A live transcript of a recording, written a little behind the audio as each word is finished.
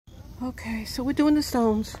Okay, so we're doing the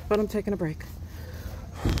stones, but I'm taking a break.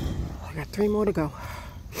 I got 3 more to go.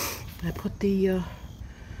 I put the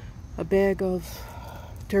a bag of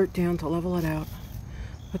dirt down to level it out.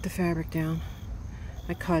 Put the fabric down.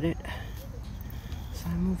 I cut it. So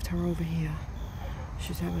I moved her over here.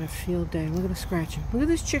 She's having a field day. Look at her scratching. Look at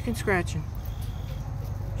this chicken scratching.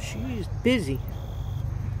 She's busy.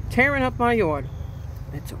 Tearing up my yard.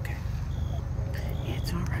 It's okay.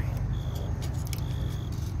 It's alright.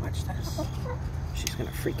 Watch this. She's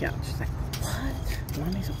gonna freak out. She's like, what?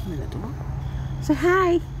 Mommy's opening the door? Say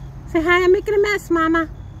hi. Say hi. I'm making a mess, Mama.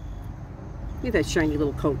 Look at that shiny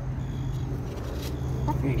little coat.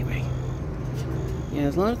 Anyway. Yeah,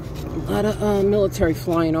 there's a lot of military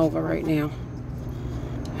flying over right now.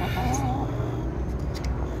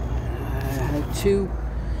 2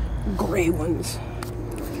 gray ones.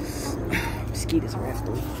 Mosquitoes are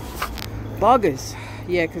after me. Buggers.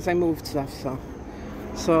 Yeah, because I moved stuff,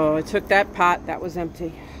 so I took that pot that was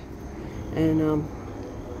empty, and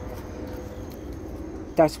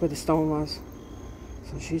that's where the stone was.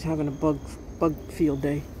 So she's having a bug field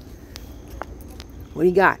day. What do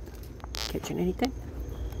you got? Catching anything?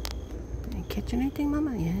 Ain't catching anything,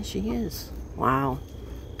 Mama? Yeah, she is. Wow.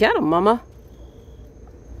 Get him, Mama.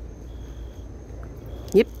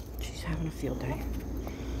 Yep, she's having a field day.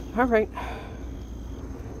 All right.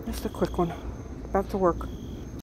 Just a quick one. Back to work.